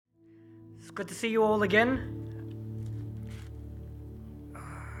Good to see you all again.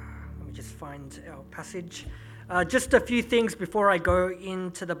 Let me just find our passage. Just a few things before I go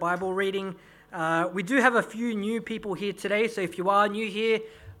into the Bible reading. We do have a few new people here today, so if you are new here,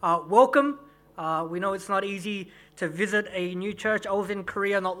 welcome. We know it's not easy to visit a new church. I was in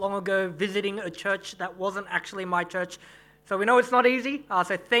Korea not long ago visiting a church that wasn't actually my church. So we know it's not easy.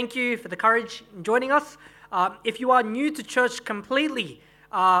 So thank you for the courage in joining us. If you are new to church completely,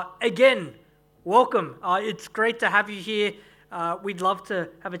 again, welcome. It's great to have you here. We'd love to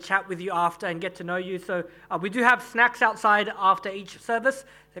have a chat with you after and get to know you. So we do have snacks outside after each service.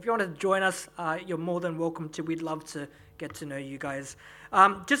 So if you want to join us, you're more than welcome to. We'd love to get to know you guys.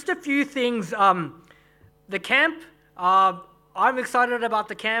 Just a few things. The camp, I'm excited about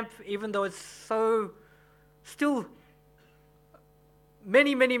the camp, even though it's still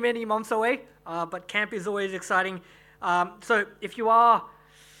many months away. But camp is always exciting. So if you are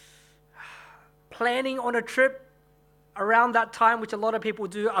planning on a trip around that time, which a lot of people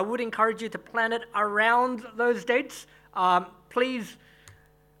do, I would encourage you to plan it around those dates. Please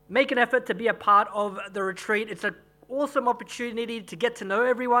make an effort to be a part of the retreat. It's an awesome opportunity to get to know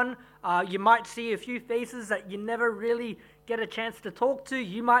everyone. You might see a few faces that you never really get a chance to talk to.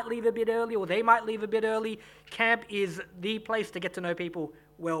 You might leave a bit early, or they might leave a bit early. Camp is the place to get to know people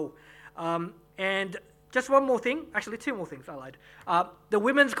well. And just one more thing, actually two more things, I lied. The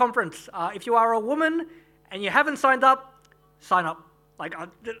women's conference. If you are a woman and you haven't signed up, sign up. Like,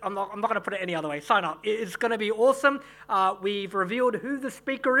 I'm not going to put it any other way. Sign up. It's going to be awesome. We've revealed who the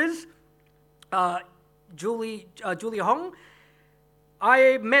speaker is, Julia Hong.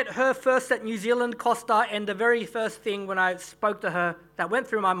 I met her first at New Zealand Costa, and the very first thing when I spoke to her that went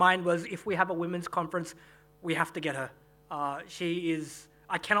through my mind was, if we have a women's conference, we have to get her.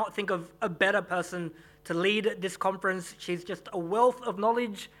 I cannot think of a better person to lead this conference. She's just a wealth of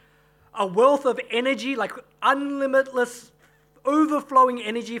knowledge, a wealth of energy, like unlimitless, overflowing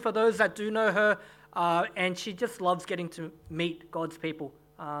energy for those that do know her, and she just loves getting to meet God's people.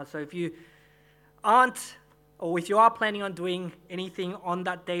 So if you aren't, or if you are planning on doing anything on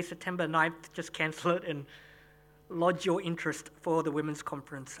that day, September 9th, just cancel it and lodge your interest for the women's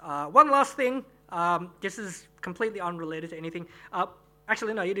conference. One last thing, this is completely unrelated to anything.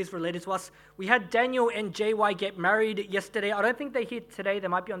 Actually, no, it is related to us. We had Daniel and JY get married yesterday. I don't think they're here today. They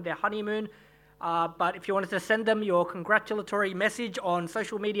might be on their honeymoon. But if you wanted to send them your congratulatory message on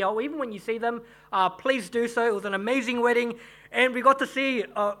social media, or even when you see them, please do so. It was an amazing wedding. And we got to see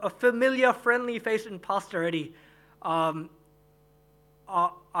a familiar, friendly face in Pastor Eddie. I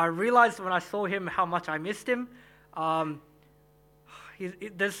realized when I saw him how much I missed him.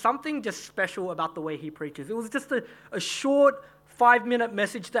 There's something just special about the way he preaches. It was just a short 5-minute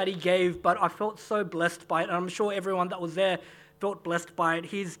message that he gave, but I felt so blessed by it, and I'm sure everyone that was there felt blessed by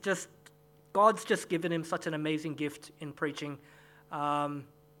it. God's just given him such an amazing gift in preaching.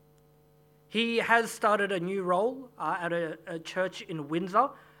 He has started a new role at a church in Windsor,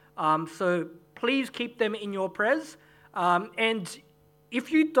 so please keep them in your prayers. And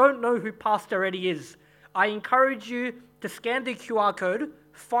if you don't know who Pastor Eddie is, I encourage you to scan the QR code,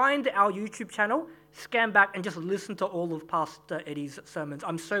 find our YouTube channel, scan back and just listen to all of Pastor Eddie's sermons.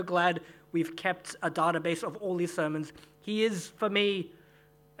 I'm so glad we've kept a database of all his sermons. He is, for me,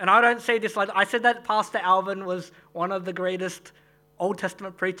 and I don't say this like, I said that Pastor Alvin was one of the greatest Old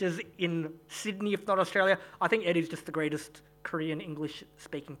Testament preachers in Sydney, if not Australia. I think Eddie's just the greatest Korean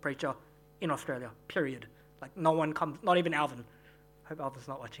English-speaking preacher in Australia, period. Like, no one comes, not even Alvin. I hope Alvin's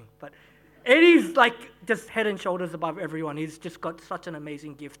not watching. But Eddie's like just head and shoulders above everyone. He's just got such an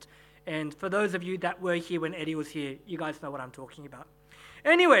amazing gift. And for those of you that were here when Eddie was here, you guys know what I'm talking about.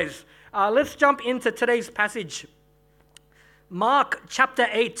 Anyways, let's jump into today's passage. Mark chapter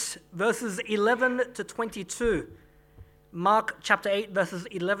 8, verses 11 to 22. Mark chapter 8, verses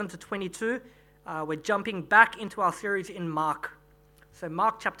 11 to 22. We're jumping back into our series in Mark. So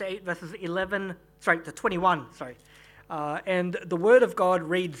Mark chapter 8, verses 21. And the word of God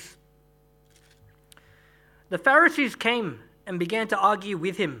reads, "The Pharisees came and began to argue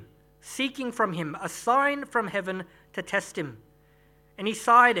with him, seeking from him a sign from heaven to test him. And he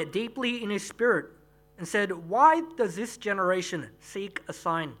sighed deeply in his spirit and said, 'Why does this generation seek a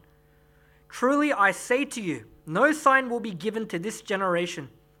sign? Truly I say to you, no sign will be given to this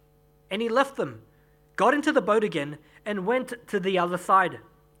generation.' And he left them, got into the boat again, and went to the other side.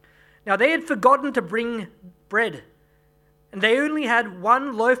 Now they had forgotten to bring bread, and they only had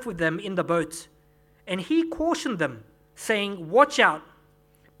one loaf with them in the boat. And he cautioned them, saying, 'Watch out.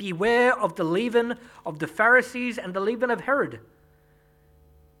 Beware of the leaven of the Pharisees and the leaven of Herod.'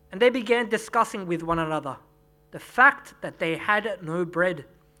 And they began discussing with one another the fact that they had no bread.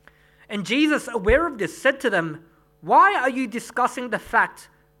 And Jesus, aware of this, said to them, "Why are you discussing the fact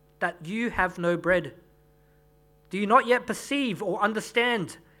that you have no bread? Do you not yet perceive or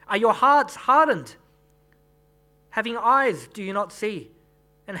understand? Are your hearts hardened? Having eyes, do you not see?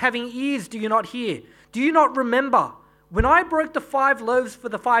 And having ears, do you not hear? Do you not remember? When I broke the 5 loaves for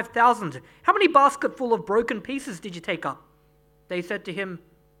the 5,000, how many basketful of broken pieces did you take up?" They said to him,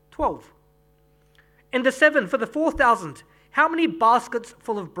 12. "And the 7 for the 4,000, how many baskets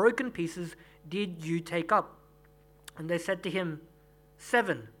full of broken pieces did you take up?" And they said to him,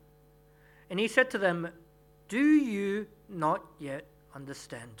 7. And he said to them, "Do you not yet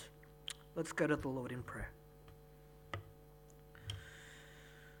understand?" Let's go to the Lord in prayer.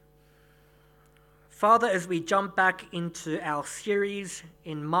 Father, as we jump back into our series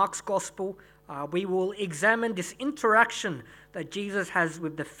in Mark's Gospel, we will examine this interaction that Jesus has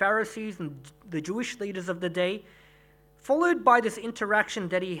with the Pharisees and the Jewish leaders of the day, followed by this interaction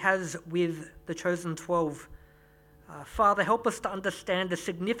that he has with the chosen 12. Father, help us to understand the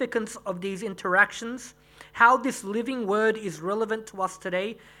significance of these interactions, how this living word is relevant to us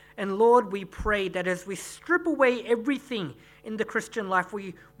today. And Lord, we pray that as we strip away everything in the Christian life,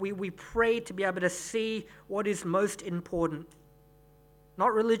 we pray to be able to see what is most important.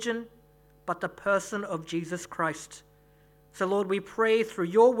 Not religion, but the person of Jesus Christ. So Lord, we pray through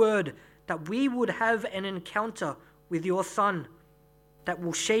your word that we would have an encounter with your Son that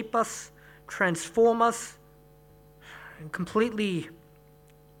will shape us, transform us, and completely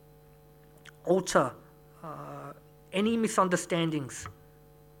alter any misunderstandings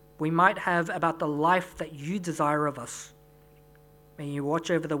we might have about the life that you desire of us. May you watch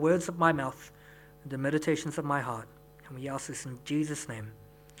over the words of my mouth and the meditations of my heart. And we ask this in Jesus' name.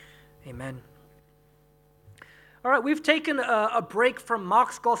 Amen. All right, we've taken a break from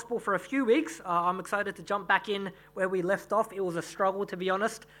Mark's Gospel for a few weeks. I'm excited to jump back in where we left off. It was a struggle, to be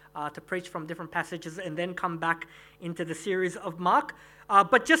honest, to preach from different passages and then come back into the series of Mark.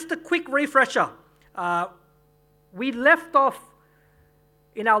 But just a quick refresher. We left off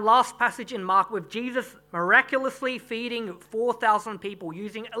in our last passage in Mark with Jesus miraculously feeding 4,000 people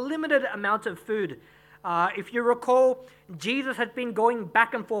using a limited amount of food. If you recall, Jesus had been going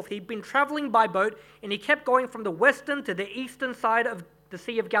back and forth. He'd been traveling by boat, and he kept going from the western to the eastern side of the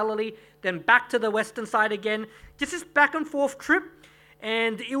Sea of Galilee, then back to the western side again. Just this back and forth trip.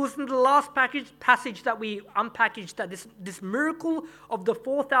 And it was in the last passage that we unpackaged that this miracle of the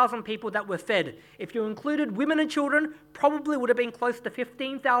 4,000 people that were fed. If you included women and children, probably would have been close to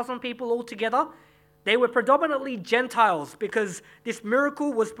 15,000 people altogether. They were predominantly Gentiles because this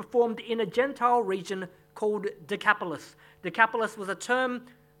miracle was performed in a Gentile region called Decapolis. Decapolis was a term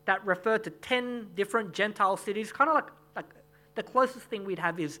that referred to 10 different Gentile cities, kind of like the closest thing we'd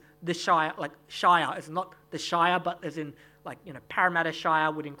have is the Shire, like Shire. It's not the Shire, but as in Parramatta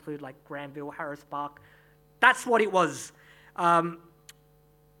Shire would include like Granville, Harris Park. That's what it was. And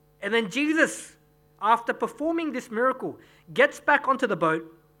then Jesus, after performing this miracle, gets back onto the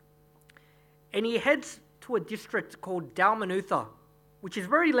boat and he heads to a district called Dalmanutha, which is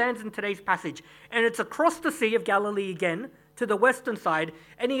where he lands in today's passage. And it's across the Sea of Galilee again, to the western side,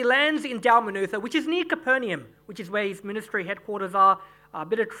 and he lands in Dalmanutha, which is near Capernaum, which is where his ministry headquarters are. A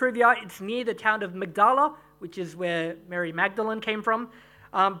bit of trivia, it's near the town of Magdala, which is where Mary Magdalene came from.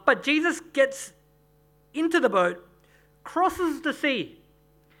 But Jesus gets into the boat, crosses the sea,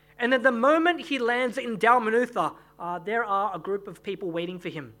 and then the moment he lands in Dalmanutha, there are a group of people waiting for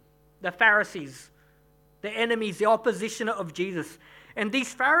him. The Pharisees, the enemies, the opposition of Jesus. And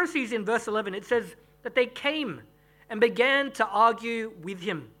these Pharisees, in verse 11, it says that they came and began to argue with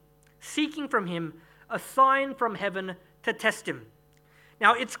him, seeking from him a sign from heaven to test him.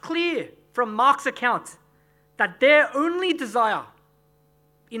 Now, it's clear from Mark's account that their only desire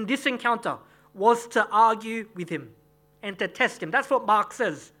in this encounter was to argue with him and to test him. That's what Mark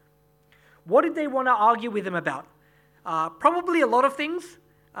says. What did they want to argue with him about? Probably a lot of things.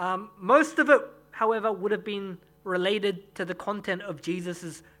 Most of it, however, would have been related to the content of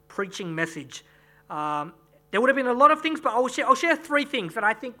Jesus' preaching message. There would have been a lot of things, but I'll share 3 things that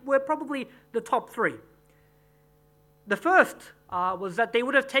I think were probably the top 3. The first was that they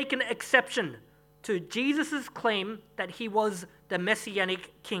would have taken exception to Jesus' claim that he was the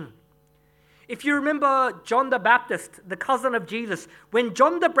Messianic king. If you remember John the Baptist, the cousin of Jesus, when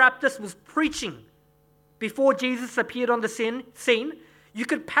John the Baptist was preaching before Jesus appeared on the scene, you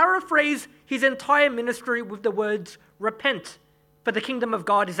could paraphrase his entire ministry with the words, "Repent, for the kingdom of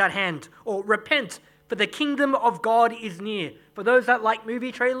God is at hand," or "Repent, for the kingdom of God is near." For those that like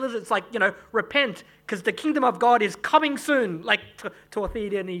movie trailers, it's like, repent, because the kingdom of God is coming soon, like to a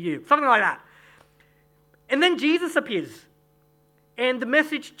theater near you. Something like that. And then Jesus appears. And the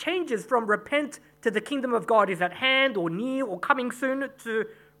message changes from repent to the kingdom of God is at hand or near or coming soon to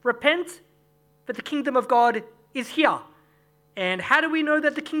repent, but the kingdom of God is here. And how do we know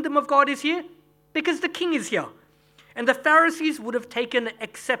that the kingdom of God is here? Because the king is here. And the Pharisees would have taken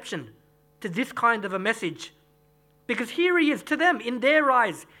exception to this kind of a message. Because here he is, to them, in their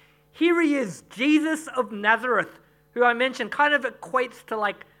eyes, here he is, Jesus of Nazareth, who I mentioned kind of equates to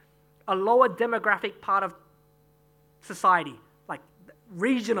like a lower demographic part of society, like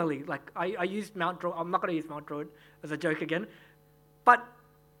regionally. Like I used Mount Druitt, I'm not going to use Mount Druitt as a joke again, but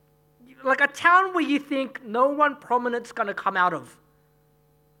like a town where you think no one prominent's going to come out of.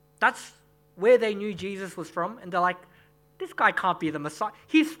 That's where they knew Jesus was from, and they're like, this guy can't be the Messiah.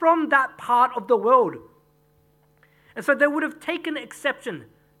 He's from that part of the world. And so they would have taken exception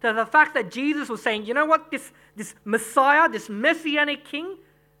to the fact that Jesus was saying, you know what, this Messiah, this Messianic king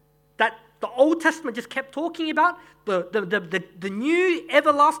that the Old Testament just kept talking about, the new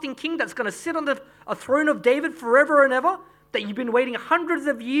everlasting king that's going to sit on a throne of David forever and ever, that you've been waiting hundreds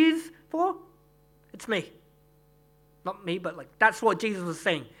of years for, it's me. Not me, but like that's what Jesus was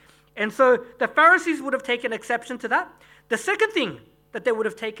saying. And so the Pharisees would have taken exception to that. The second thing that they would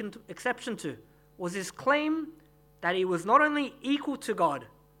have taken exception to was his claim that he was not only equal to God,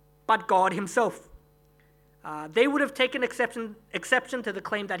 but God himself. They would have taken exception to the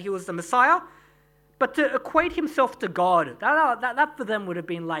claim that he was the Messiah, but to equate himself to God, that for them would have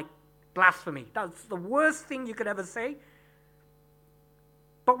been like blasphemy. That's the worst thing you could ever say.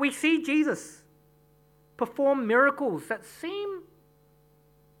 But we see Jesus perform miracles that seem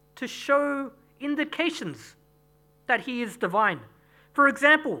to show indications that he is divine. For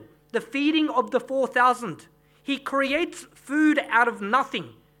example, the feeding of the 4,000. He creates food out of nothing,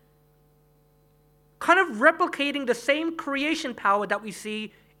 kind of replicating the same creation power that we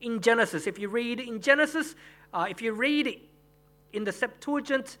see in Genesis. If you read in Genesis, if you read in the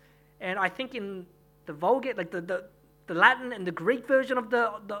Septuagint, and I think in the Vulgate, like the Latin and the Greek version of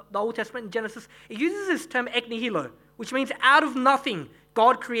the Old Testament in Genesis, it uses this term ek nihilo, which means out of nothing,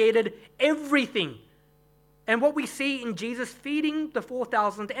 God created everything. And what we see in Jesus feeding the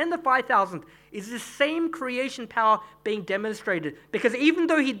 4,000 and the 5,000 is the same creation power being demonstrated. Because even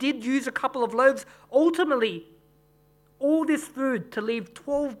though he did use a couple of loaves, ultimately, all this food to leave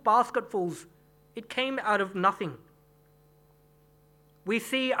 12 basketfuls, it came out of nothing. We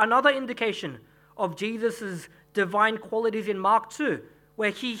see another indication of Jesus' divine qualities in Mark 2, where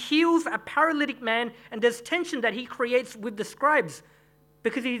he heals a paralytic man, and there's tension that he creates with the scribes,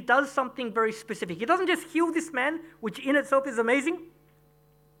 because he does something very specific. He doesn't just heal this man, which in itself is amazing,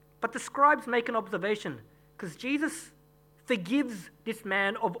 but the scribes make an observation, because Jesus forgives this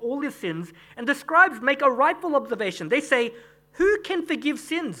man of all his sins, and the scribes make a rightful observation. They say, who can forgive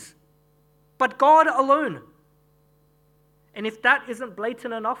sins but God alone? And if that isn't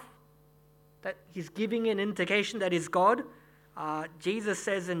blatant enough, that he's giving an indication that he's God, Jesus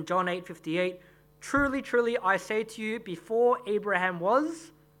says in John 8:58, truly, truly, I say to you, before Abraham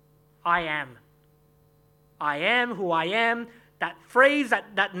was, I am. I am who I am. That phrase,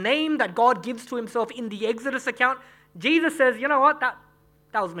 that name that God gives to himself in the Exodus account, Jesus says, you know what, that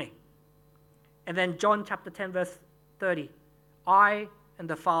was me. And then John chapter 10, verse 30, I and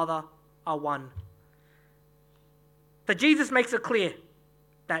the Father are one. So Jesus makes it clear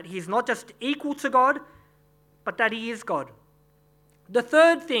that he's not just equal to God, but that he is God. The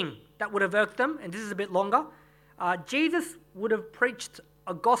third thing that would have irked them, and this is a bit longer, Jesus would have preached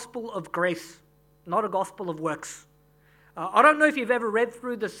a gospel of grace, not a gospel of works. I don't know if you've ever read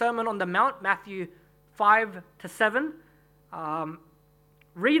through the Sermon on the Mount, Matthew 5 to 7.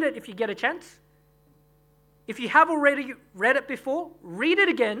 Read it if you get a chance. If you have already read it before, read it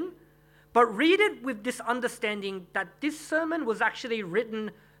again, but read it with this understanding that this sermon was actually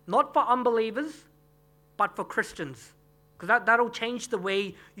written not for unbelievers, but for Christians. Because that'll change the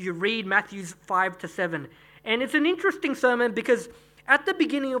way you read Matthew 5 to 7. And it's an interesting sermon because at the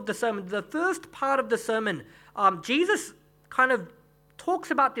beginning of the sermon, the first part of the sermon, Jesus kind of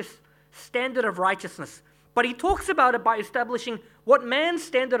talks about this standard of righteousness. But he talks about it by establishing what man's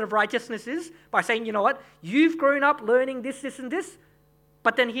standard of righteousness is, by saying, you know what, you've grown up learning this, this, and this,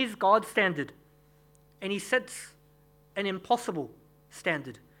 but then here's God's standard. And he sets an impossible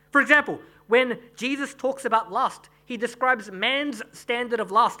standard. For example, when Jesus talks about lust, he describes man's standard of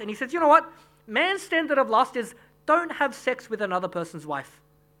lust. And he says, you know what? Man's standard of lust is don't have sex with another person's wife.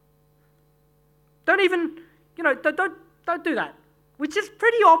 Don't even, don't do that. Which is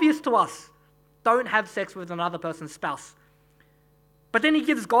pretty obvious to us. Don't have sex with another person's spouse. But then he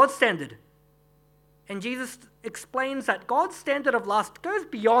gives God's standard. And Jesus explains that God's standard of lust goes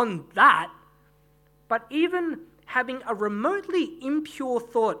beyond that. But even having a remotely impure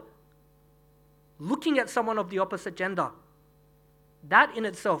thought, looking at someone of the opposite gender, that in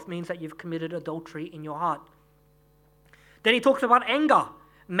itself means that you've committed adultery in your heart. Then he talks about anger.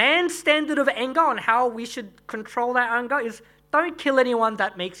 Man's standard of anger on how we should control our anger is don't kill anyone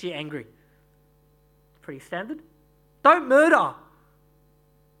that makes you angry. Pretty standard. Don't murder.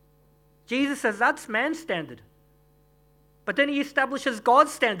 Jesus says that's man's standard. But then he establishes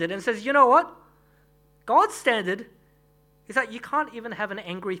God's standard and says, you know what? God's standard is that you can't even have an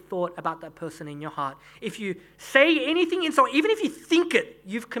angry thought about that person in your heart. If you say anything insult, even if you think it,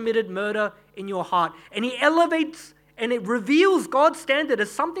 you've committed murder in your heart. And he elevates and it reveals God's standard as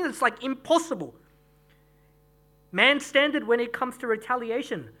something that's like impossible. Man's standard when it comes to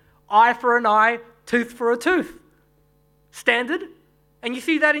retaliation, eye for an eye, tooth for a tooth. Standard. And you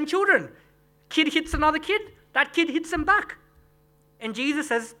see that in children. Kid hits another kid, that kid hits them back. And Jesus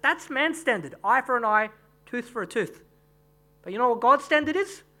says, that's man's standard. Eye for an eye, tooth for a tooth. But you know what God's standard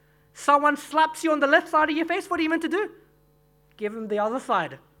is? Someone slaps you on the left side of your face, what are you meant to do? Give them the other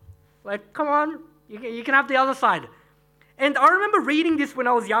side. Like, come on, you can have the other side. And I remember reading this when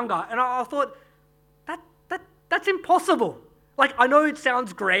I was younger, and I thought, that's impossible. Like, I know it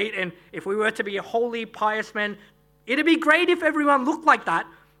sounds great, and if we were to be a holy, pious men, it'd be great if everyone looked like that.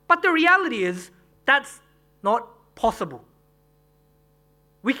 But the reality is, that's not possible.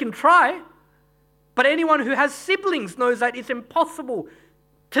 We can try, but anyone who has siblings knows that it's impossible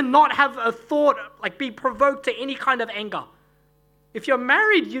to not have a thought, like be provoked to any kind of anger. If you're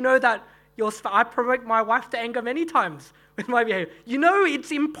married, you know that I provoke my wife to anger many times with my behavior. You know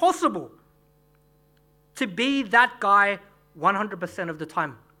it's impossible to be that guy 100% of the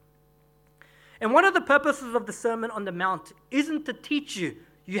time. And one of the purposes of the Sermon on the Mount isn't to teach you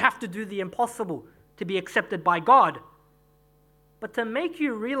have to do the impossible to be accepted by God, but to make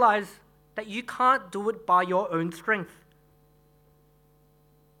you realize that you can't do it by your own strength.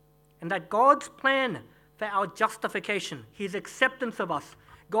 And that God's plan for our justification, his acceptance of us,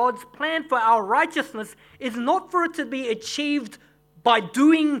 God's plan for our righteousness is not for it to be achieved by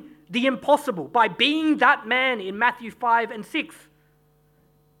doing the impossible, by being that man in Matthew 5 and 6,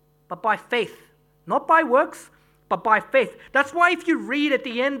 but by faith. Not by works, but by faith. That's why if you read at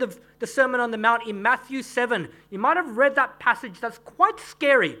the end of the Sermon on the Mount in Matthew 7, you might have read that passage that's quite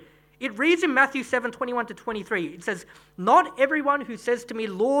scary. It reads in Matthew 7, 21 to 23. It says, "Not everyone who says to me,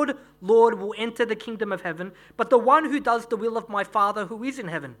 'Lord, Lord,' will enter the kingdom of heaven, but the one who does the will of my Father who is in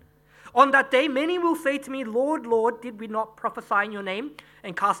heaven. On that day, many will say to me, 'Lord, Lord, did we not prophesy in your name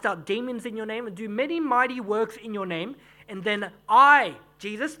and cast out demons in your name and do many mighty works in your name?' And then I,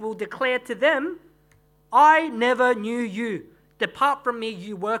 Jesus, will declare to them, 'I never knew you. Depart from me,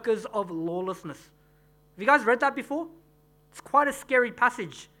 you workers of lawlessness.'" Have you guys read that before? It's quite a scary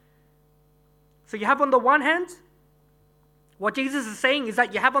passage. So you have on the one hand, what Jesus is saying is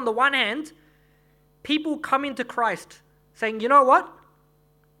that you have on the one hand, people coming to Christ saying, you know what?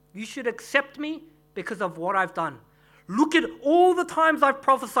 You should accept me because of what I've done. Look at all the times I've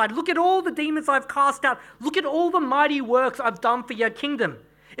prophesied. Look at all the demons I've cast out. Look at all the mighty works I've done for your kingdom.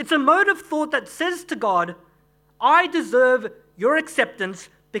 It's a mode of thought that says to God, I deserve your acceptance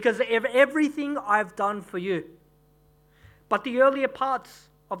because of everything I've done for you. But the earlier parts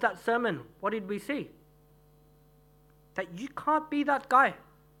of that sermon, what did we see? That you can't be that guy.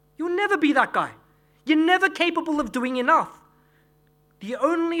 You'll never be that guy. You're never capable of doing enough. The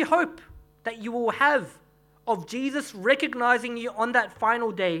only hope that you will have of Jesus recognizing you on that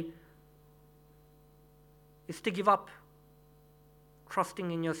final day is to give up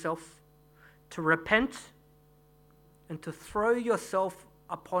trusting in yourself, to repent, and to throw yourself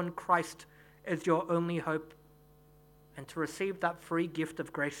upon Christ as your only hope, and to receive that free gift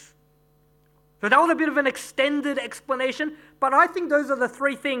of grace. So that was a bit of an extended explanation, but I think those are the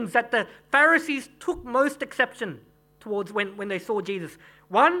three things that the Pharisees took most exception towards when they saw Jesus.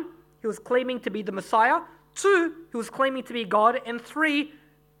 One, he was claiming to be the Messiah. Two, he was claiming to be God. And three,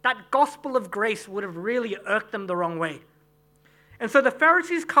 that gospel of grace would have really irked them the wrong way. And so the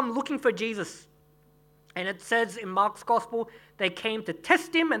Pharisees come looking for Jesus. And it says in Mark's gospel, they came to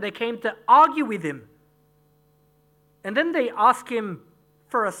test him and they came to argue with him. And then they ask him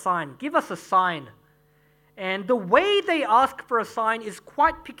for a sign. Give us a sign. And the way they ask for a sign is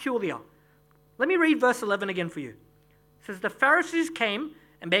quite peculiar. Let me read verse 11 again for you. It says, the Pharisees came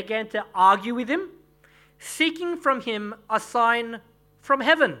and began to argue with him, seeking from him a sign from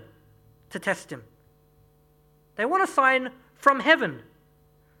heaven to test him. They want a sign from heaven.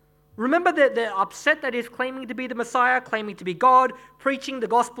 Remember that they're upset that he's claiming to be the Messiah, claiming to be God, preaching the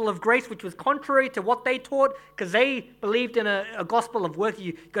gospel of grace, which was contrary to what they taught, because they believed in a gospel of work.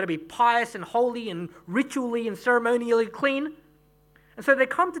 You've got to be pious and holy and ritually and ceremonially clean. And so they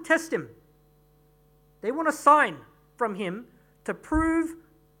come to test him. They want a sign from him to prove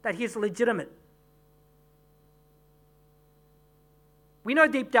that he's legitimate. We know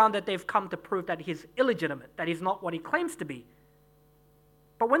deep down that they've come to prove that he's illegitimate, that he's not what he claims to be.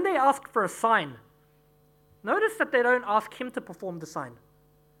 But when they ask for a sign, notice that they don't ask him to perform the sign.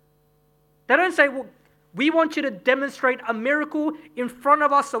 They don't say, well, we want you to demonstrate a miracle in front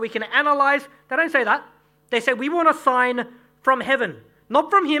of us so we can analyze. They don't say that. They say, we want a sign from heaven. Not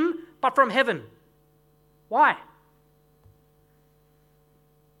from him, but from heaven. Why?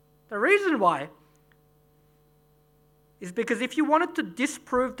 The reason why is because if you wanted to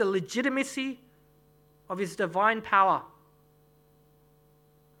disprove the legitimacy of his divine power,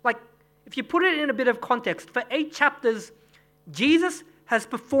 like if you put it in a bit of context, for 8 chapters, Jesus has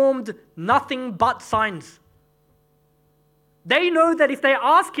performed nothing but signs. They know that if they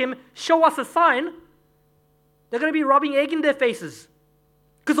ask him, show us a sign, they're going to be rubbing egg in their faces.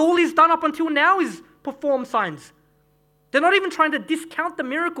 Because all he's done up until now is perform signs. They're not even trying to discount the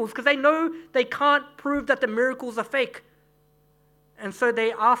miracles because they know they can't prove that the miracles are fake. And so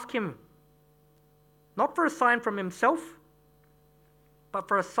they ask him, not for a sign from himself, but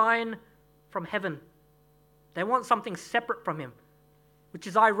for a sign from heaven. They want something separate from him, which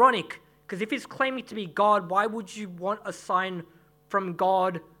is ironic, because if he's claiming to be God, why would you want a sign from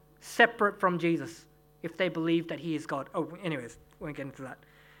God separate from Jesus if they believe that he is God? Oh, anyways, we won't get into that.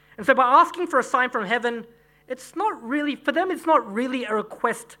 And so by asking for a sign from heaven, it's not really, for them, it's not really a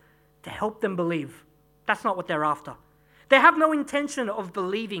request to help them believe. That's not what they're after. They have no intention of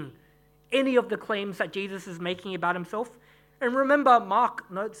believing any of the claims that Jesus is making about himself. And remember,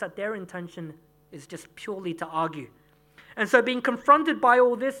 Mark notes that their intention is just purely to argue. And so being confronted by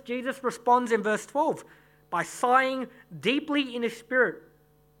all this, Jesus responds in verse 12 by sighing deeply in his spirit.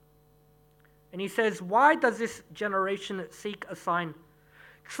 And he says, "Why does this generation seek a sign?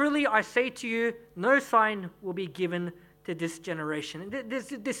 Truly I say to you, no sign will be given to this generation." And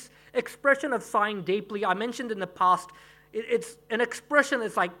this expression of sighing deeply, I mentioned in the past, it's an expression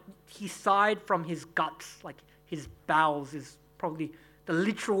that's like he sighed from his guts, like his bowels is probably the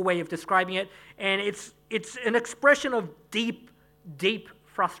literal way of describing it. And it's an expression of deep, deep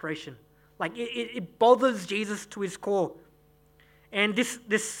frustration. Like it bothers Jesus to his core. And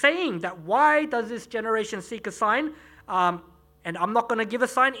this saying that why does this generation seek a sign? And I'm not going to give a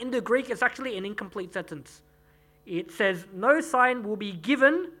sign. In the Greek, it's actually an incomplete sentence. It says, no sign will be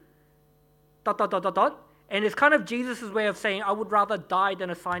given, ... And it's kind of Jesus' way of saying, I would rather die than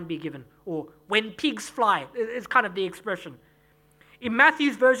a sign be given. Or when pigs fly. It's kind of the expression. In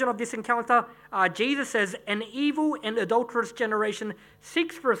Matthew's version of this encounter, Jesus says, an evil and adulterous generation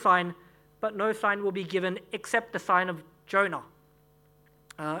seeks for a sign, but no sign will be given except the sign of Jonah.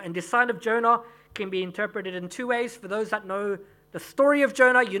 And this sign of Jonah can be interpreted in 2 ways. For those that know the story of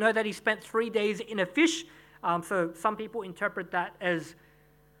Jonah, you know that he spent 3 days in a fish. So some people interpret that as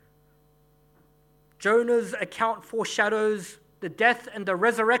Jonah's account foreshadows the death and the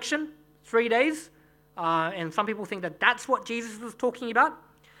resurrection, 3 days. And some people think that that's what Jesus was talking about.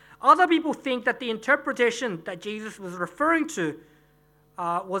 Other people think that the interpretation that Jesus was referring to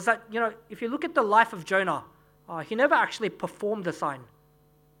was that, if you look at the life of Jonah, he never actually performed a sign.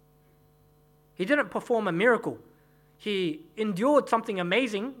 He didn't perform a miracle. He endured something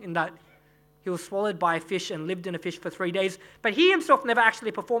amazing in that he was swallowed by a fish and lived in a fish for 3 days, but he himself never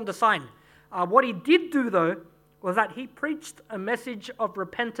actually performed a sign. What he did do, though, was that he preached a message of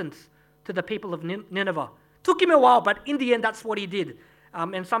repentance to the people of Nineveh. Took him a while, but in the end, that's what he did.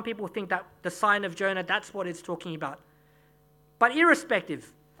 And some people think that the sign of Jonah, that's what it's talking about. But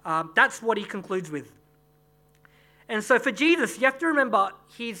irrespective, that's what he concludes with. And so for Jesus, you have to remember,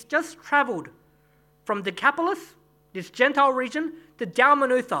 he's just traveled from Decapolis, this Gentile region, to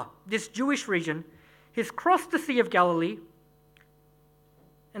Dalmanutha, this Jewish region. He's crossed the Sea of Galilee,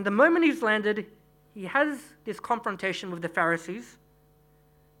 and the moment he's landed, he has this confrontation with the Pharisees.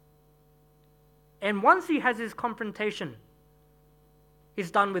 And once he has his confrontation, he's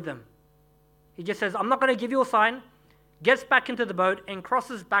done with them. He just says, I'm not going to give you a sign, gets back into the boat, and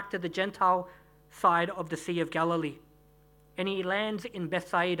crosses back to the Gentile side of the Sea of Galilee. And he lands in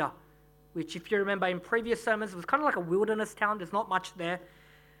Bethsaida, which, if you remember in previous sermons, was kind of like a wilderness town. There's not much there.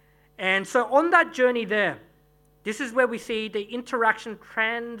 And so on that journey there, this is where we see the interaction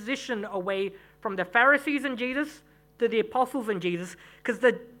transition away from the Pharisees and Jesus to the apostles and Jesus, because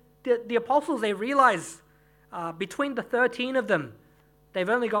the apostles, they realize between the 13 of them, they've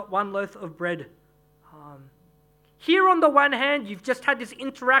only got one loaf of bread. Here on the one hand, you've just had this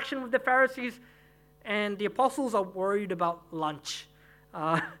interaction with the Pharisees, and the apostles are worried about lunch.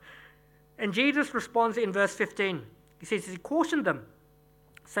 And Jesus responds in verse 15. He says, he cautioned them,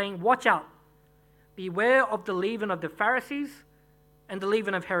 saying, watch out, beware of the leaven of the Pharisees and the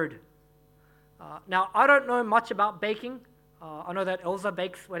leaven of Herod. Now, I don't know much about baking. I know that Elsa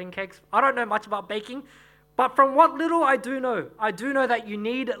bakes wedding cakes. I don't know much about baking, but from what little I do know that you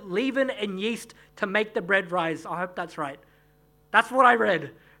need leaven and yeast to make the bread rise. I hope that's right. That's what I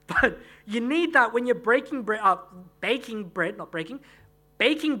read. But you need that when you're baking bread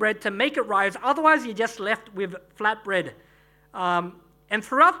to make it rise. Otherwise, you're just left with flat bread. And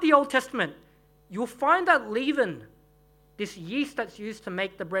throughout the Old Testament, you'll find that leaven, this yeast that's used to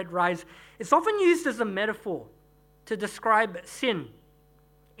make the bread rise, it's often used as a metaphor to describe sin,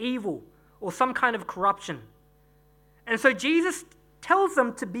 evil, or some kind of corruption. And so Jesus tells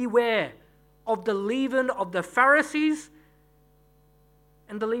them to beware of the leaven of the Pharisees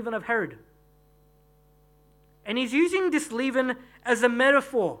and the leaven of Herod. And he's using this leaven as a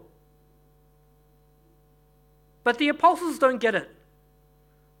metaphor. But the apostles don't get it.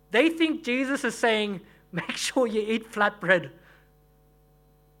 They think Jesus is saying, make sure you eat flatbread.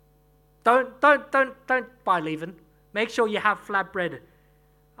 Don't buy leaven. Make sure you have flatbread.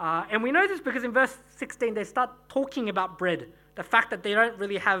 And we know this because in verse 16, they start talking about bread. The fact that they don't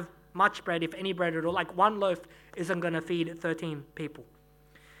really have much bread, if any bread at all. Like one loaf isn't going to feed 13 people.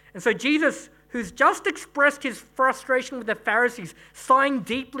 And so Jesus, who's just expressed his frustration with the Pharisees, sighing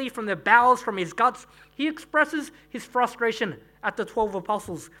deeply from the bowels, from his guts, he expresses his frustration at the 12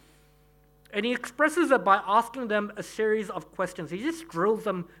 apostles. And he expresses it by asking them a series of questions. He just drills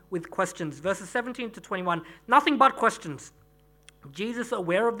them with questions. Verses 17 to 21, nothing but questions. Jesus,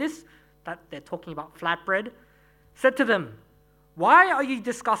 aware of this, that they're talking about flatbread, said to them, why are you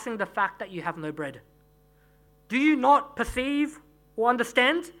discussing the fact that you have no bread? Do you not perceive or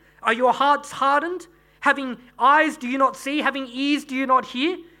understand? Are your hearts hardened? Having eyes, do you not see? Having ears, do you not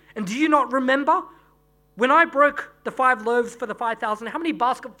hear? And do you not remember? When I broke the 5 loaves for the 5,000, how many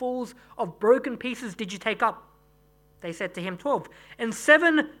basketfuls of broken pieces did you take up? They said to him, 12. And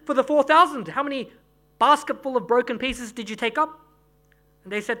 7 for the 4,000, how many basketful of broken pieces did you take up?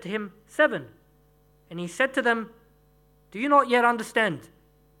 And they said to him, 7. And he said to them, do you not yet understand?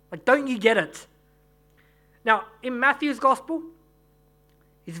 Like, don't you get it? Now, in Matthew's gospel,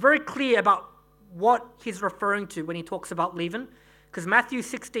 he's very clear about what he's referring to when he talks about leaven, because Matthew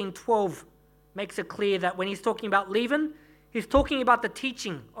 16:12 makes it clear that when he's talking about leaven, he's talking about the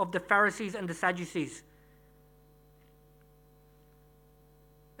teaching of the Pharisees and the Sadducees.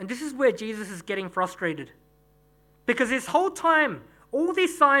 And this is where Jesus is getting frustrated. Because this whole time, all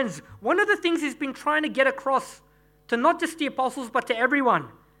these signs, one of the things he's been trying to get across to not just the apostles, but to everyone.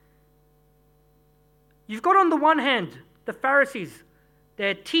 You've got on the one hand, the Pharisees,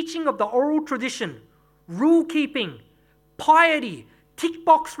 their teaching of the oral tradition, rule-keeping, piety,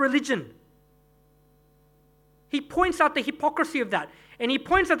 tick-box religion. He points out the hypocrisy of that. And he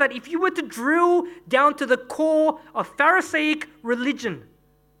points out that if you were to drill down to the core of Pharisaic religion,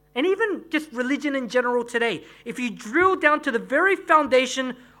 and even just religion in general today, if you drill down to the very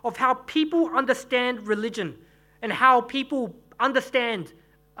foundation of how people understand religion and how people understand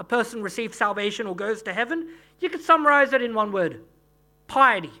a person receives salvation or goes to heaven, you could summarize it in one word: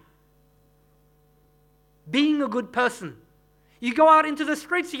 piety. Being a good person. You go out into the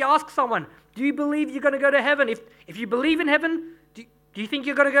streets, you ask someone, do you believe you're going to go to heaven? If you believe in heaven, do you think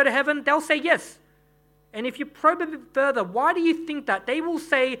you're going to go to heaven? They'll say yes. And if you probe a bit further, why do you think that? They will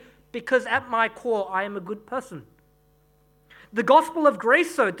say, because at my core, I am a good person. The gospel of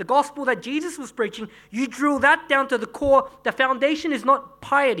grace, so the gospel that Jesus was preaching, you drill that down to the core. The foundation is not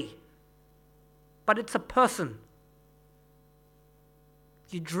piety, but it's a person.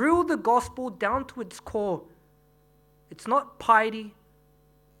 You drill the gospel down to its core. It's not piety,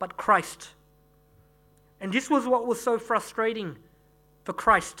 but Christ. And this was what was so frustrating for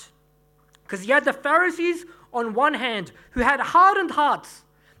Christ. Because you had the Pharisees on one hand who had hardened hearts.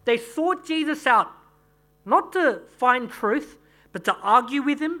 They sought Jesus out, not to find truth, but to argue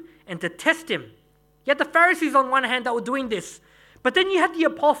with him and to test him. You had the Pharisees on one hand that were doing this. But then you had the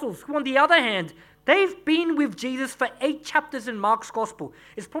apostles who on the other hand, they've been with Jesus for 8 chapters in Mark's gospel.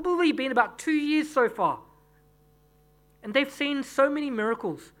 It's probably been about 2 years so far. And they've seen so many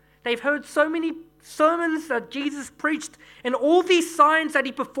miracles. They've heard so many sermons that Jesus preached and all these signs that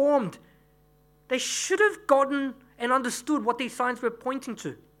he performed. They should have gotten and understood what these signs were pointing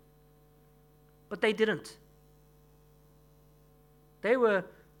to. But they didn't. They were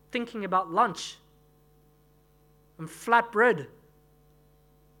thinking about lunch and flat bread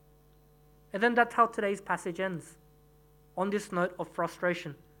And then that's how today's passage ends, on this note of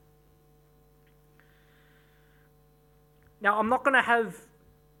frustration. Now, I'm not going to have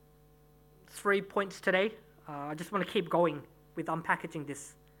 3 points today. I just want to keep going with unpackaging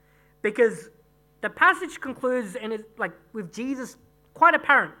this. Because the passage concludes, and it's like with Jesus, quite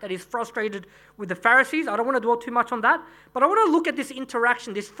apparent that he's frustrated with the Pharisees. I don't want to dwell too much on that, but I want to look at this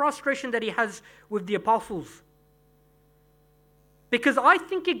interaction, this frustration that he has with the apostles. Because I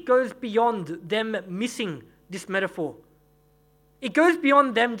think it goes beyond them missing this metaphor. It goes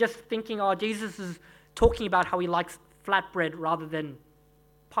beyond them just thinking, oh, Jesus is talking about how he likes flat bread rather than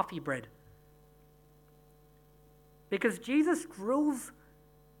puffy bread. Because Jesus drills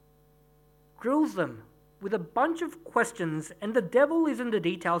them with a bunch of questions, and the devil is in the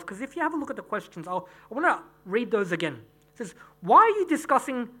details, because if you have a look at the questions, I want to read those again. It says, why are you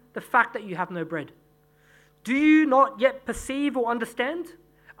discussing the fact that you have no bread? Do you not yet perceive or understand?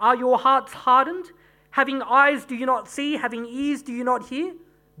 Are your hearts hardened? Having eyes, do you not see? Having ears, do you not hear?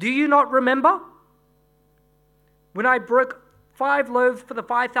 Do you not remember? When I broke 5 loaves for the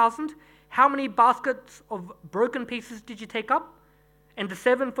 5,000, how many baskets of broken pieces did you take up? And the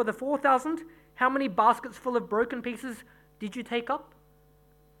 7 for the 4,000, how many baskets full of broken pieces did you take up?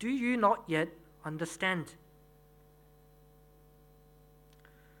 Do you not yet understand?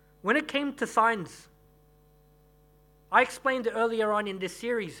 When it came to signs, I explained earlier on in this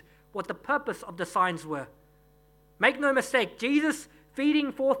series what the purpose of the signs were. Make no mistake, Jesus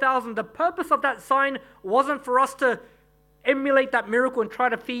feeding 4,000, the purpose of that sign wasn't for us to emulate that miracle and try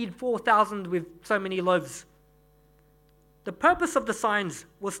to feed 4,000 with so many loaves. The purpose of the signs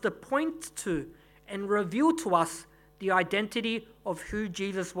was to point to and reveal to us the identity of who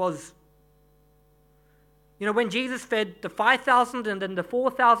Jesus was. You know, when Jesus fed the 5,000 and then the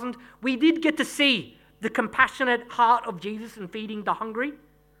 4,000, we did get to see the compassionate heart of Jesus in feeding the hungry.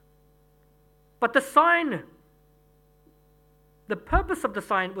 But the sign, the purpose of the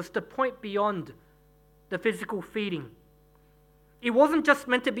sign was to point beyond the physical feeding. It wasn't just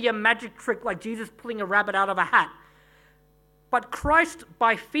meant to be a magic trick like Jesus pulling a rabbit out of a hat. But Christ,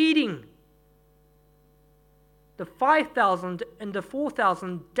 by feeding the 5,000 and the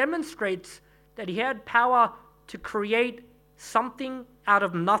 4,000, demonstrates that he had power to create something out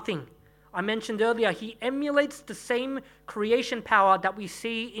of nothing. I mentioned earlier, he emulates the same creation power that we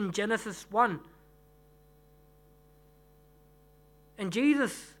see in Genesis 1. And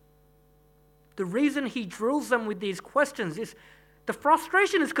Jesus, the reason he drills them with these questions is, the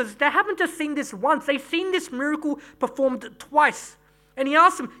frustration is because they haven't just seen this once, they've seen this miracle performed twice. And he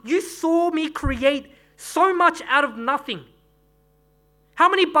asks them, you saw me create so much out of nothing. How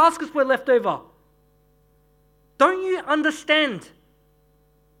many baskets were left over? Don't you understand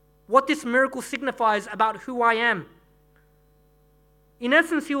what this miracle signifies about who I am? In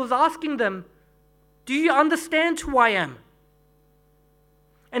essence, he was asking them, do you understand who I am?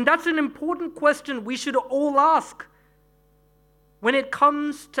 And that's an important question we should all ask when it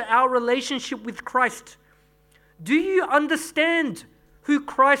comes to our relationship with Christ. Do you understand who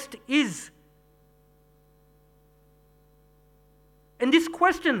Christ is? And this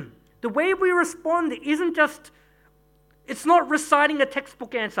question, the way we respond isn't just, it's not reciting a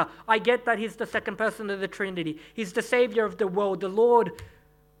textbook answer. I get that he's the second person of the Trinity. He's the Savior of the world, the Lord,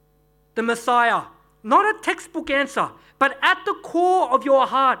 the Messiah. Not a textbook answer, but at the core of your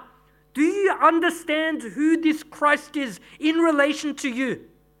heart, do you understand who this Christ is in relation to you?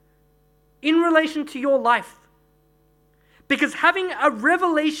 In relation to your life? Because having a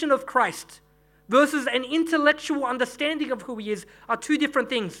revelation of Christ versus an intellectual understanding of who he is are two different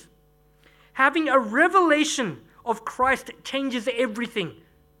things. Having a revelation of Christ changes everything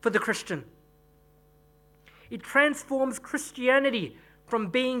for the Christian. It transforms Christianity from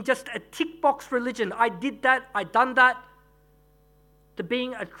being just a tick box religion, I did that, I done that, to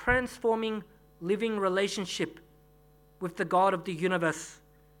being a transforming, living relationship with the God of the universe.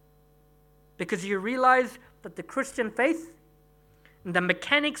 Because you realize that the Christian faith and the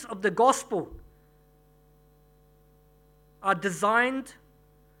mechanics of the gospel are designed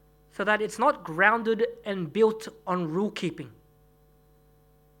so that it's not grounded and built on rule keeping.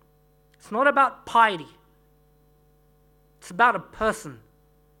 It's not about piety. It's about a person.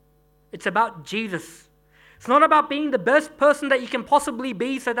 It's about Jesus. It's not about being the best person that you can possibly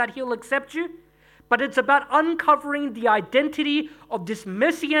be so that he'll accept you, but it's about uncovering the identity of this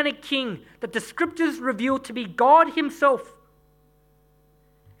messianic king that the scriptures reveal to be God himself,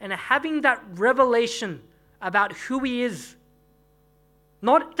 and having that revelation about who he is,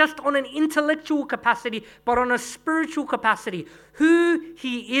 not just on an intellectual capacity, but on a spiritual capacity, who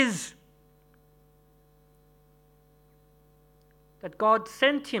he is. That God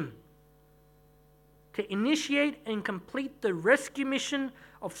sent him to initiate and complete the rescue mission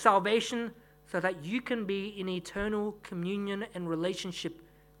of salvation so that you can be in eternal communion and relationship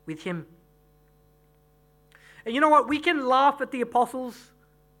with him. And you know what? We can laugh at the apostles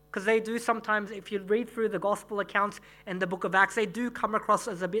because they do sometimes, if you read through the gospel accounts and the book of Acts, they do come across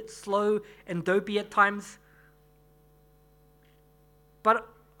as a bit slow and dopey at times. But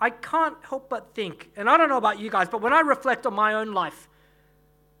I can't help but think, and I don't know about you guys, but when I reflect on my own life,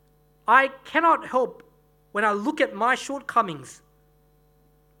 I cannot help, when I look at my shortcomings,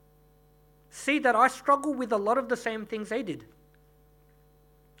 see that I struggle with a lot of the same things they did.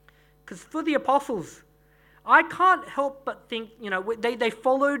 Because for the apostles, I can't help but think, they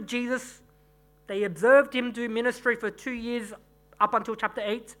followed Jesus. They observed him do ministry for 2 years up until chapter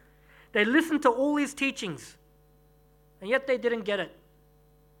 8. They listened to all his teachings, and yet they didn't get it.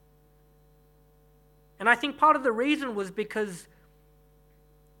 And I think part of the reason was because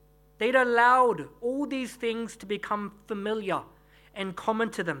they'd allowed all these things to become familiar and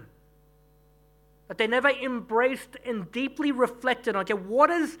common to them. That they never embraced and deeply reflected on, okay, what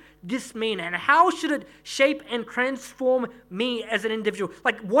does this mean? And how should it shape and transform me as an individual?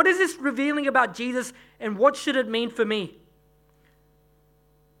 Like, what is this revealing about Jesus, and what should it mean for me?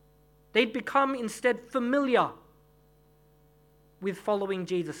 They'd become instead familiar with following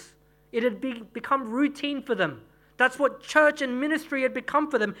Jesus. It had become routine for them. That's what church and ministry had become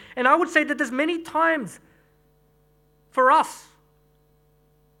for them. And I would say that there's many times for us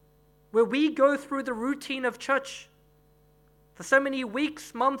where we go through the routine of church for so many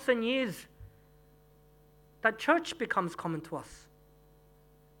weeks, months, and years that church becomes common to us.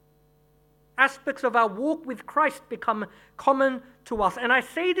 Aspects of our walk with Christ become common to us. And I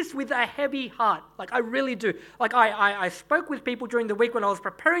say this with a heavy heart. Like, I really do. Like, I spoke with people during the week when I was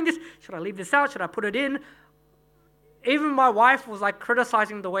preparing this. Should I leave this out? Should I put it in? Even my wife was like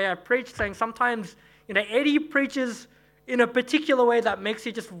criticizing the way I preached, saying sometimes, Eddie preaches in a particular way that makes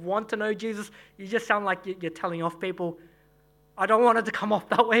you just want to know Jesus. You just sound like you're telling off people. I don't want it to come off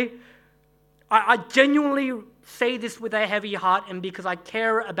that way. I genuinely say this with a heavy heart, and because I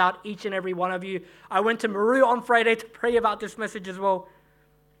care about each and every one of you. I went to Maru on Friday to pray about this message as well.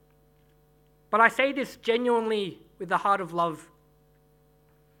 But I say this genuinely with the heart of love.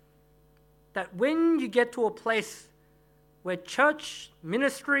 That when you get to a place where church,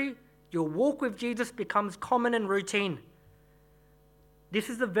 ministry, your walk with Jesus becomes common and routine, this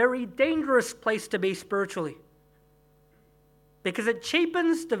is a very dangerous place to be spiritually. Because it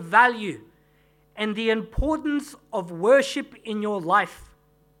cheapens the value and the importance of worship in your life.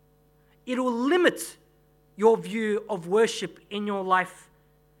 It will limit your view of worship in your life.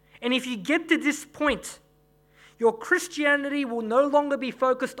 And if you get to this point, your Christianity will no longer be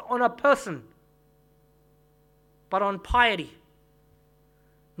focused on a person, but on piety.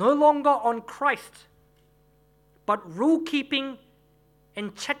 No longer on Christ, but rule-keeping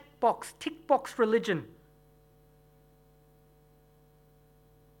and checkbox, tick-box religion.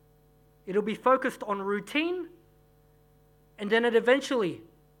 It'll be focused on routine, and then it'll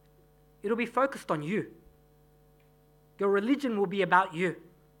be focused on you. Your religion will be about you.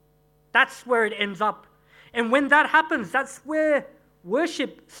 That's where it ends up. And when that happens, that's where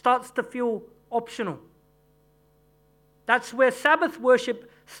worship starts to feel optional. That's where Sabbath worship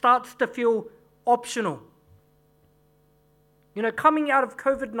starts to feel optional. Coming out of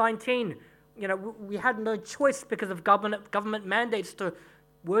COVID-19, we had no choice because of government mandates to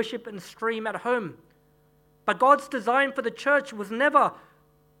worship and stream at home. But God's design for the church was never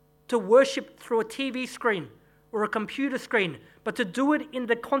to worship through a TV screen or a computer screen, but to do it in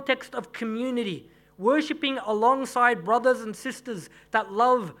the context of community, worshiping alongside brothers and sisters that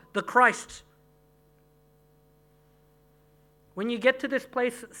love the Christ. When you get to this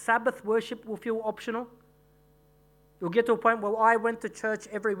place, Sabbath worship will feel optional. You'll get to a point where I went to church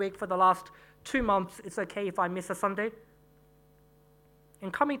every week for the last 2 months. It's okay if I miss a Sunday.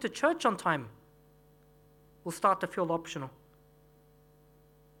 And coming to church on time will start to feel optional.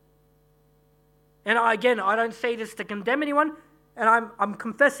 And again, I don't say this to condemn anyone, and I'm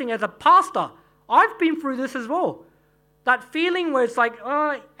confessing as a pastor, I've been through this as well. That feeling where it's like,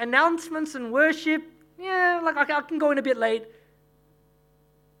 announcements and worship, like I can go in a bit late.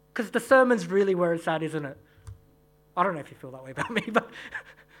 Because the sermon's really where it's at, isn't it? I don't know if you feel that way about me,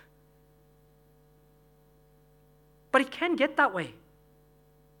 but it can get that way.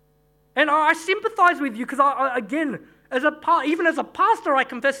 And I sympathize with you because even as a pastor, I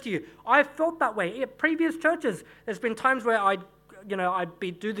confess to you, I've felt that way. At previous churches, there's been times where I'd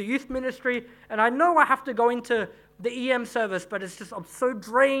do the youth ministry, and I know I have to go into the EM service, but it's just, I'm so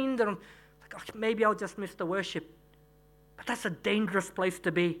drained, and I'm like, oh, maybe I'll just miss the worship. But that's a dangerous place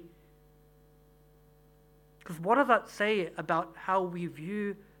to be. Because what does that say about how we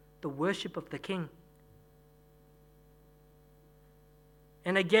view the worship of the King?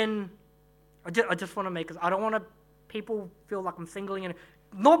 And again, I just want to make, I don't want to people feel like I'm singling it.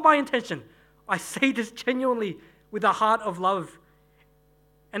 Not my intention. I say this genuinely with a heart of love.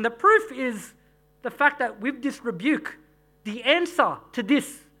 And the proof is the fact that with this rebuke, the answer to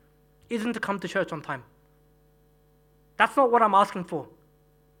this isn't to come to church on time. That's not what I'm asking for.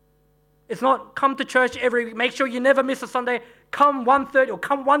 It's not come to church every week, make sure you never miss a Sunday, come 1:30 or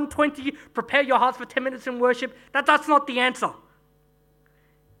come 1:20, prepare your hearts for 10 minutes in worship. That's not the answer.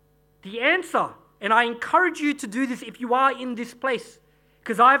 The answer, and I encourage you to do this if you are in this place,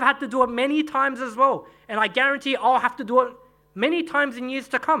 because I've had to do it many times as well, and I guarantee I'll have to do it many times in years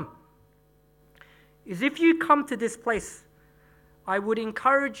to come, is if you come to this place, I would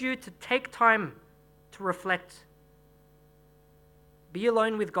encourage you to take time to reflect. Be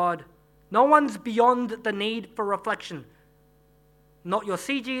alone with God. No one's beyond the need for reflection. Not your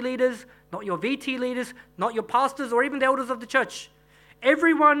CG leaders, not your VT leaders, not your pastors or even the elders of the church.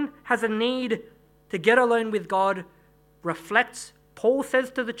 Everyone has a need to get alone with God, reflect. Paul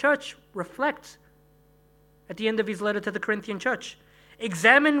says to the church, reflect. At the end of his letter to the Corinthian church,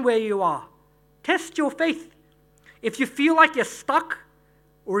 examine where you are. Test your faith. If you feel like you're stuck,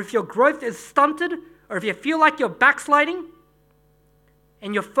 or if your growth is stunted, or if you feel like you're backsliding,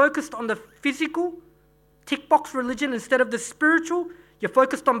 and you're focused on the physical, tick box religion instead of the spiritual, you're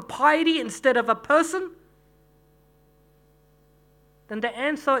focused on piety instead of a person, then the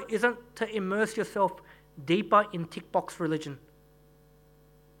answer isn't to immerse yourself deeper in tick box religion.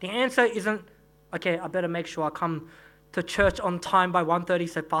 The answer isn't, okay, I better make sure I come to church on time by 1:30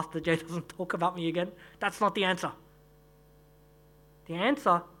 so Pastor Jay doesn't talk about me again. That's not the answer. The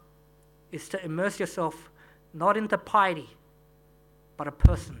answer is to immerse yourself not into piety, but a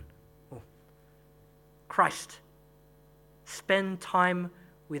person. Christ. Spend time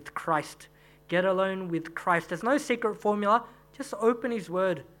with Christ. Get alone with Christ. There's no secret formula. Just open His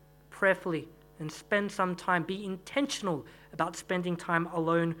Word prayerfully and spend some time. Be intentional about spending time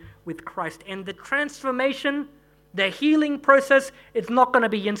alone with Christ. And the transformation, the healing process, it's not going to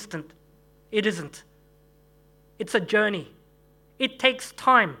be instant. It isn't. It's a journey. It takes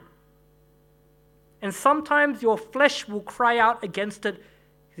time. And sometimes your flesh will cry out against it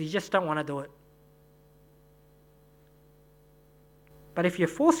because you just don't want to do it. But if you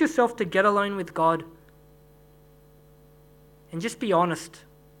force yourself to get alone with God and just be honest,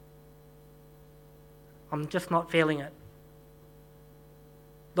 I'm just not feeling it.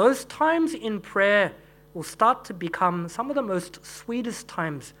 Those times in prayer will start to become some of the most sweetest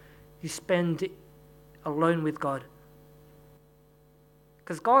times you spend alone with God.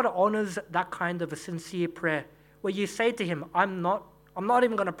 Because God honors that kind of a sincere prayer where you say to Him, I'm not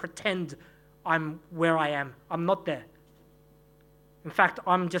even going to pretend I'm where I am. I'm not there. In fact,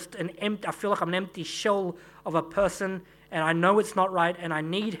 I feel like I'm an empty shell of a person and I know it's not right and I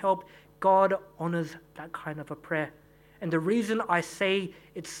need help. God honors that kind of a prayer. And the reason I say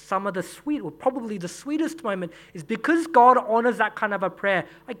it's some of the sweet, or probably the sweetest moment, is because God honors that kind of a prayer.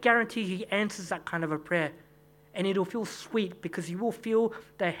 I guarantee He answers that kind of a prayer. And it'll feel sweet because you will feel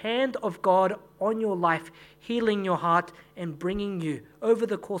the hand of God on your life, healing your heart and bringing you over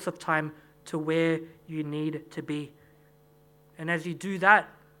the course of time to where you need to be. And as you do that,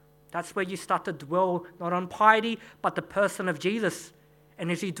 that's where you start to dwell not on piety, but the person of Jesus.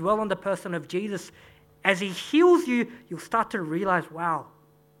 And as you dwell on the person of Jesus, as He heals you, you'll start to realize, wow,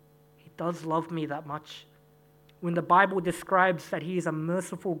 He does love me that much. When the Bible describes that He is a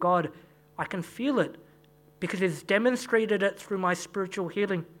merciful God, I can feel it because He's demonstrated it through my spiritual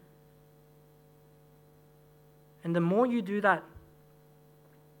healing. And the more you do that,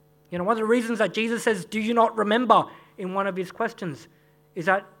 one of the reasons that Jesus says, do you not remember, in one of His questions, is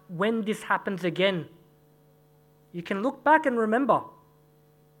that when this happens again, you can look back and remember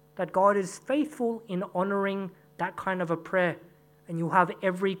that God is faithful in honoring that kind of a prayer, and you'll have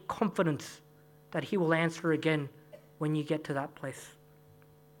every confidence that He will answer again when you get to that place.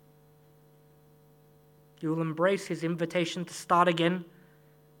 You will embrace His invitation to start again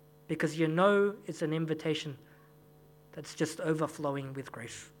because you know it's an invitation that's just overflowing with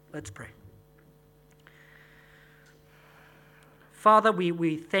grace. Let's pray. Father,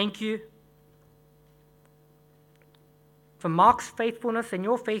 we thank You for Mark's faithfulness and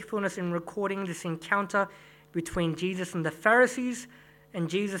Your faithfulness in recording this encounter between Jesus and the Pharisees and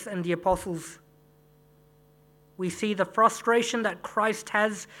Jesus and the apostles. We see the frustration that Christ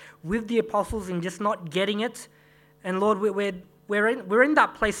has with the apostles in just not getting it. And Lord, we're in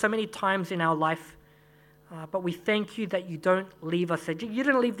that place so many times in our life But we thank you that you don't leave us there. You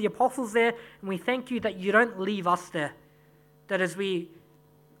didn't leave the apostles there, and we thank you that you don't leave us there. That as we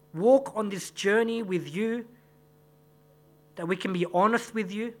walk on this journey with you, that we can be honest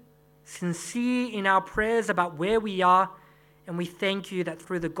with you, sincere in our prayers about where we are, and we thank you that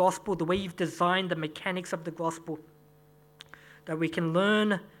through the gospel, the way you've designed the mechanics of the gospel, that we can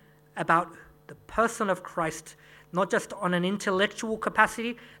learn about the person of Christ, not just on an intellectual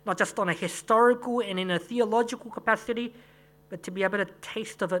capacity, not just on a historical and in a theological capacity, but to be able to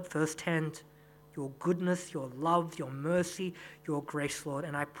taste of it firsthand, your goodness, your love, your mercy, your grace, Lord.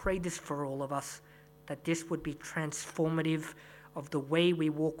 And I pray this for all of us, that this would be transformative of the way we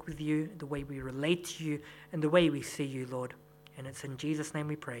walk with you, the way we relate to you, and the way we see you, Lord. And it's in Jesus' name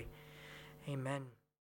we pray. Amen.